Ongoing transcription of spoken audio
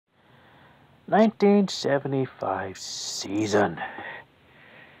1975 season.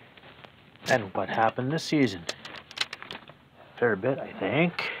 And what happened this season? Fair bit, I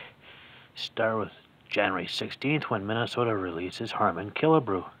think. Start with January 16th when Minnesota releases Harmon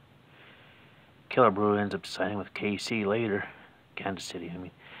Killebrew. Killebrew ends up signing with KC later. Kansas City, I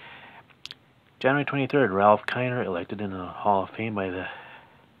mean. January 23rd, Ralph Kiner elected in the Hall of Fame by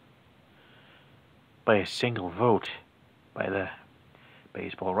a single vote by the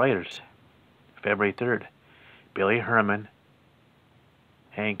baseball writers. February 3rd, Billy Herman,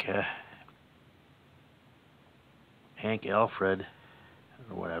 Hank Alfred,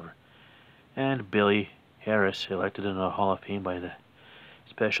 or whatever, and Billy Harris elected in the Hall of Fame by the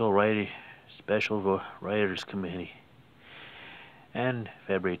Special Writers Committee. And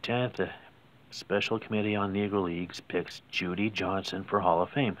February 10th, the Special Committee on Negro Leagues picks Judy Johnson for Hall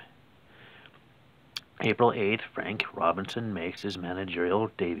of Fame. April 8th, Frank Robinson makes his managerial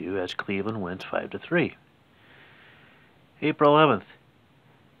debut as Cleveland wins 5-3. April 11th,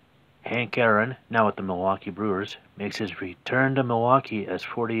 Hank Aaron, now with the Milwaukee Brewers, makes his return to Milwaukee as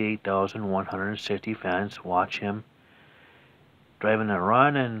 48,160 fans watch him driving a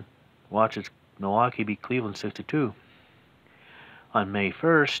run and watches Milwaukee beat Cleveland 6-2. On May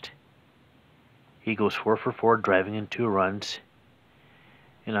 1st, he goes 4 for 4, driving in 2 runs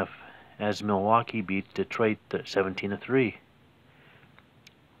as Milwaukee beats Detroit 17-3.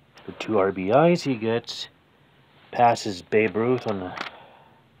 The 2 RBIs he gets passes Babe Ruth on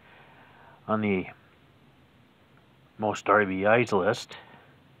the most RBIs list.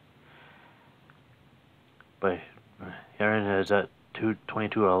 But Aaron is at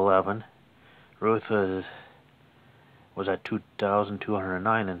 22-11. Ruth was at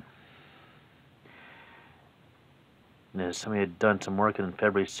 2,209, and somebody had done some work in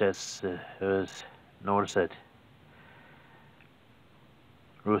February 6th. It was noticed that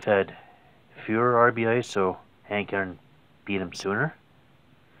Ruth had fewer RBIs, so Hank Aaron beat him sooner.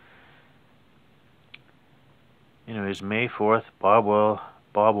 Anyways, May 4th, Bob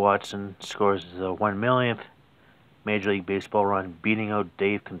Watson scores the 1 millionth Major League Baseball run, beating out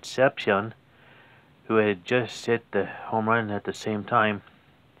Dave Concepcion, who had just hit the home run at the same time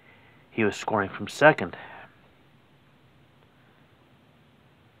he was scoring from second.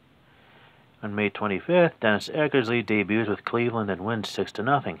 On May 25th, Dennis Eckersley debuts with Cleveland and wins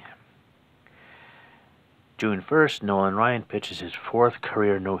 6-0. June 1st, Nolan Ryan pitches his 4th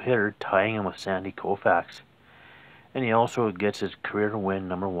career no-hitter, tying him with Sandy Koufax. And he also gets his career win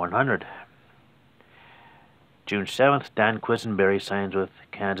number 100. June 7th, Dan Quisenberry signs with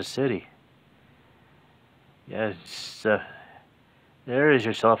Kansas City. Yes, there is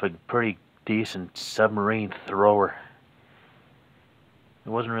yourself a pretty decent submarine thrower. It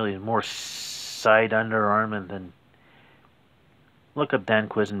wasn't really more side underarm than. Look up Dan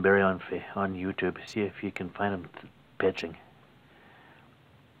Quisenberry on YouTube. See if you can find him pitching.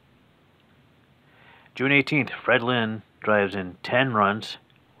 June 18th, Fred Lynn drives in 10 runs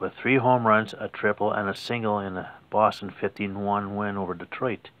with 3 home runs, a triple, and a single in a Boston 15-1 win over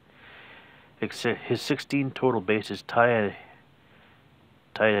Detroit. His 16 total bases tied,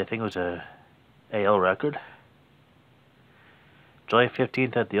 I think it was a AL record. July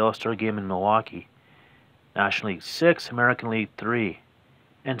 15th at the All-Star Game in Milwaukee. National League 6, American League 3.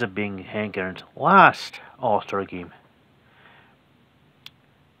 Ends up being Hank Aaron's last All-Star Game.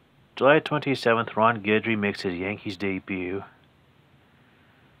 July 27th, Ron Guidry makes his Yankees debut.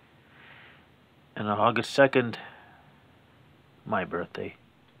 And on August 2nd, my birthday,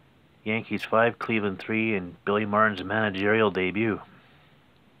 Yankees 5, Cleveland 3, and Billy Martin's managerial debut.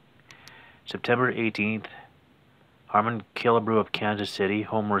 September 18th, Harmon Killebrew of Kansas City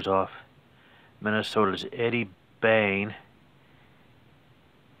homers off Minnesota's Eddie Bain.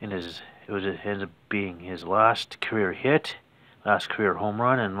 It ends up being his last career hit, last career home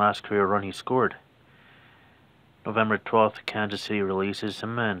run, and last career run he scored. November 12th, Kansas City releases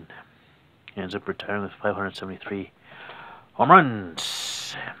him and ends up retiring with 573 home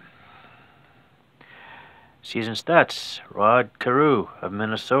runs. Season stats: Rod Carew of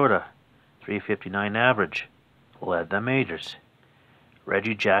Minnesota, 359 average, led the majors.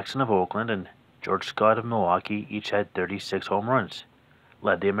 Reggie Jackson of Oakland and George Scott of Milwaukee each had 36 home runs,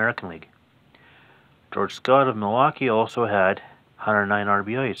 led the American League. George Scott of Milwaukee also had 109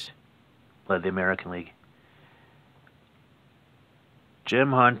 RBIs, led the American League.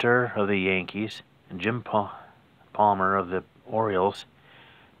 Jim Hunter of the Yankees and Jim Palmer of the Orioles,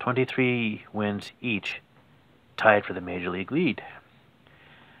 23 wins each, tied for the Major League lead.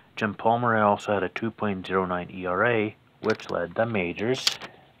 Jim Palmer also had a 2.09 ERA, which led the majors.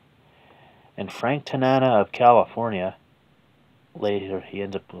 And Frank Tanana of California Later, he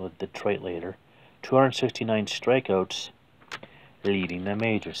ends up with Detroit later. 269 strikeouts, leading the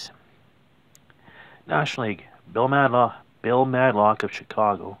majors. National League, Bill Madlock of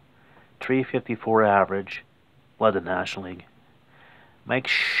Chicago, 354 average, led the National League. Mike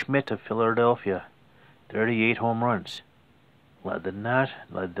Schmidt of Philadelphia, 38 home runs, led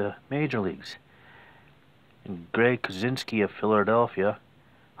the major leagues. And Greg Kuzinski of Philadelphia,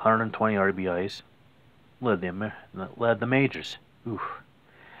 120 RBIs, led the majors. Oof.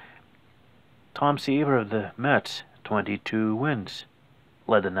 Tom Seaver of the Mets, 22 wins,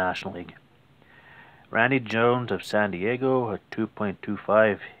 led the National League. Randy Jones of San Diego, a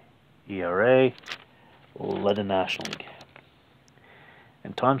 2.25 ERA, led the National League.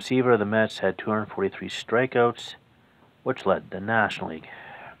 And Tom Seaver of the Mets had 243 strikeouts, which led the National League.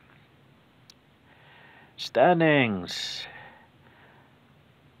 Standings.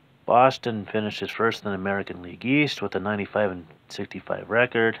 Boston finishes first in the American League East with a 95-65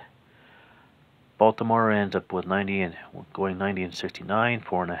 record. Baltimore ends up with 90-69,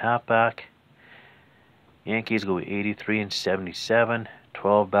 4.5 back. Yankees go 83-77,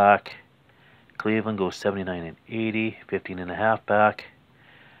 12 back. Cleveland goes 79-80, 15.5 back.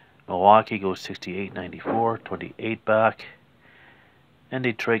 Milwaukee goes 68-94, 28 back. And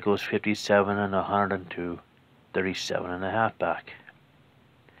Detroit goes 57-102, 37.5 back.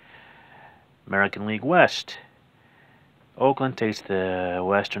 American League West. Oakland takes the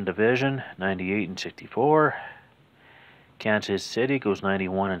Western Division, 98-64. Kansas City goes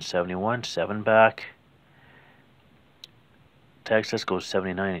 91-71, 7 back. Texas goes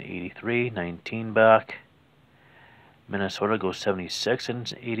 79-83, 19 back. Minnesota goes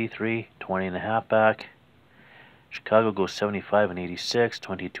 76-83, 20.5 back. Chicago goes 75-86,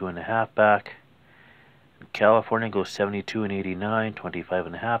 22.5 back. California goes 72-89,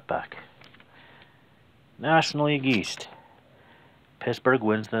 25.5 back. National League East. Pittsburgh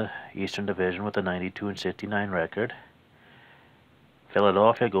wins the Eastern Division with a 92-69 record.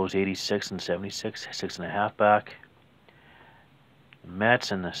 Philadelphia goes 86-76, 6.5 back.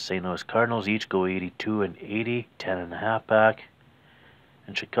 Mets and the St. Louis Cardinals each go 82-80, 10.5 back.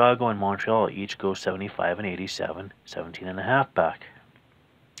 And Chicago and Montreal each go 75-87, 17.5 back.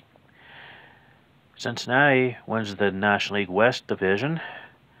 Cincinnati wins the National League West Division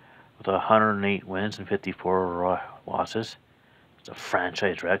with 108 wins and 54 losses. It's a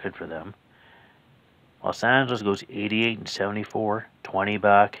franchise record for them. Los Angeles goes 88-74, 20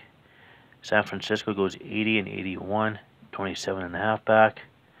 back. San Francisco goes 80-81, 27.5 back.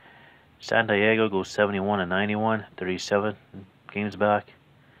 San Diego goes 71-91, 37 games back.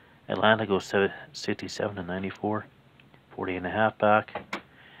 Atlanta goes 67-94, 40.5 back.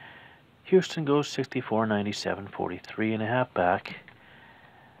 Houston goes 64-97, 43.5 back.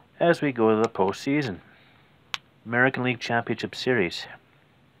 As we go to the postseason. American League Championship Series.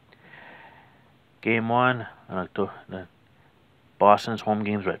 Game 1, Boston's home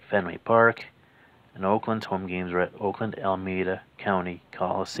games were at Fenway Park, and Oakland's home games were at Oakland Alameda County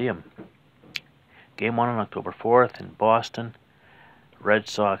Coliseum. Game 1 on October 4th in Boston, Red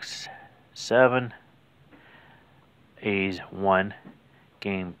Sox 7, A's 1.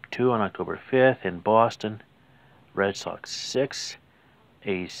 Game 2 on October 5th in Boston, Red Sox 6,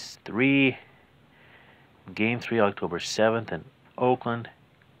 A's 3. Game 3 October 7th in Oakland,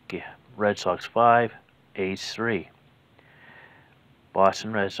 Red Sox 5, A's 3.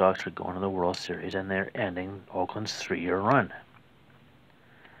 Boston Red Sox are going to the World Series and they're ending Oakland's 3-year run.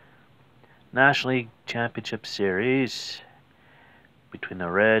 National League Championship Series between the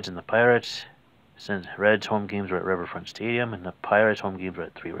Reds and the Pirates. Since Reds home games were at Riverfront Stadium and the Pirates home games were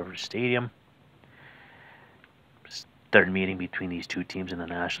at Three Rivers Stadium. Third meeting between these two teams in the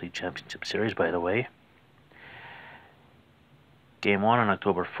National League Championship Series, by the way. Game 1 on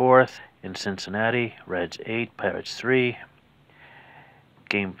October 4th in Cincinnati, Reds 8, Pirates 3.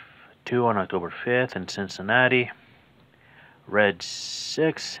 Game 2 on October 5th in Cincinnati, Reds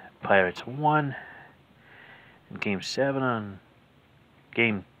 6, Pirates 1. And Game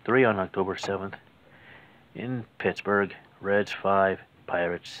 3 on October 7th in Pittsburgh, Reds 5,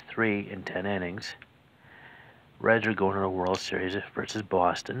 Pirates 3 in 10 innings. Reds are going to the World Series versus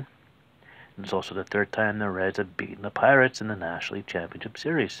Boston. And it's also the third time the Reds have beaten the Pirates in the National League Championship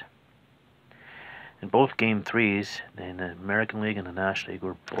Series. And both Game 3s in the American League and the National League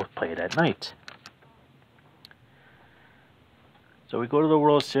were both played at night. So we go to the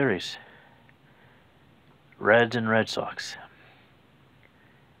World Series. Reds and Red Sox.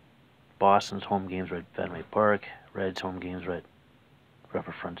 Boston's home games were at Fenway Park. Reds home games were at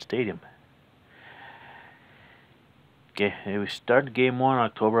Riverfront Stadium. Okay, we started Game 1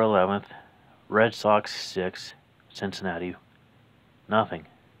 October 11th. Red Sox 6, Cincinnati 0.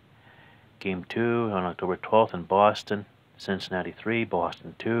 Game 2 on October 12th in Boston, Cincinnati 3,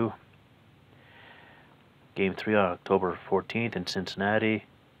 Boston 2. Game 3 on October 14th in Cincinnati,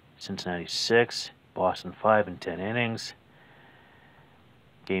 Cincinnati 6, Boston 5 in 10 innings.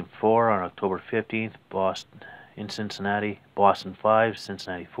 Game 4 on October 15th, Boston in Cincinnati, Boston 5,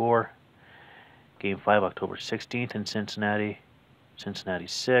 Cincinnati 4. Game 5 October 16th in Cincinnati, Cincinnati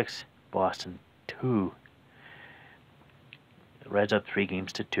 6, Boston 2. The Reds up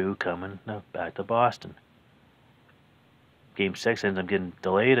 3-2 coming back to Boston. Game 6 ends up getting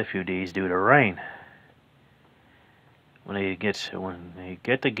delayed a few days due to rain. When they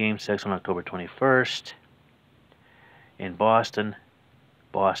get to Game 6 on October 21st in Boston,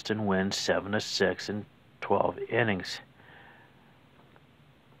 Boston wins 7-6 in 12 innings.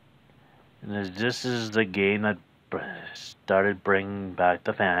 And this is the game that started bringing back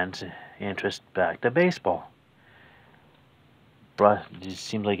the fans' interest back to baseball. It just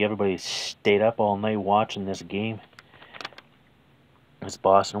seems like everybody stayed up all night watching this game. As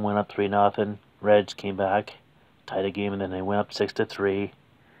Boston went up 3-0, Reds came back, tied a game, and then they went up 6-3.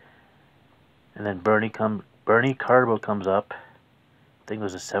 And then Bernie Carbo comes up. I think it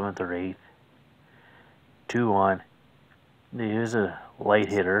was the 7th or 8th. 2-1. He was a light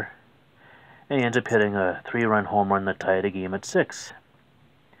hitter. And he ends up hitting a 3-run home run that tied the game at 6.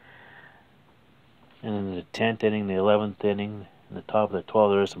 And in the 10th inning, the 11th inning, in the top of the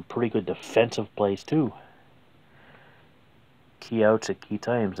 12th, there was some pretty good defensive plays too. Key outs at key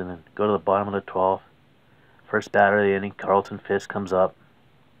times. And then go to the bottom of the 12th. First batter of the inning, Carlton Fisk comes up.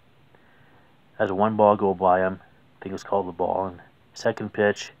 Has one ball go by him. I think it was called the ball. And second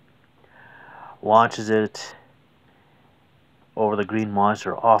pitch, launches it over the green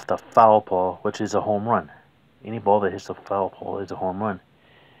monster off the foul pole, which is a home run. Any ball that hits the foul pole is a home run.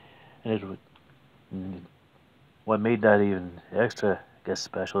 And what made that even extra, I guess,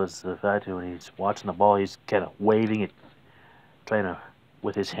 special is the fact that when he's watching the ball, he's kind of waving it, trying to,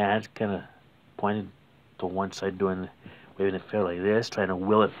 with his hands, kind of pointed to one side, waving it fair like this, trying to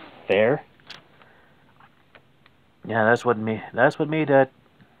will it fair. Yeah, that's what made that.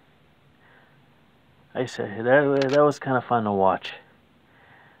 I say that was kind of fun to watch.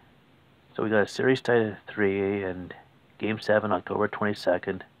 So we got a series tied at 3, and Game 7, October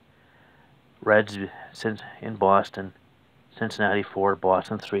 22nd. Reds in Boston, Cincinnati 4,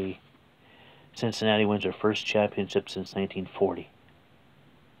 Boston 3. Cincinnati wins their first championship since 1940.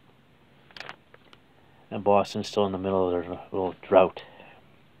 And Boston's still in the middle of their little drought.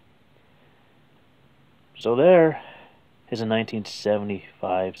 So there is a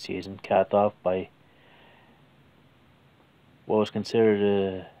 1975 season capped off by what was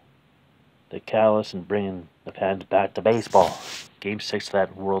considered the catalyst in bringing the fans back to baseball. Game 6 of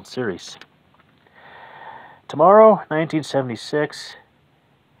that World Series. Tomorrow, 1976,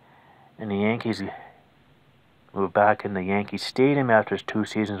 and the Yankees move back in the Yankee Stadium after 2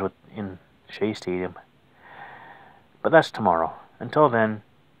 seasons in Shea Stadium. But that's tomorrow. Until then,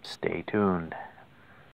 stay tuned.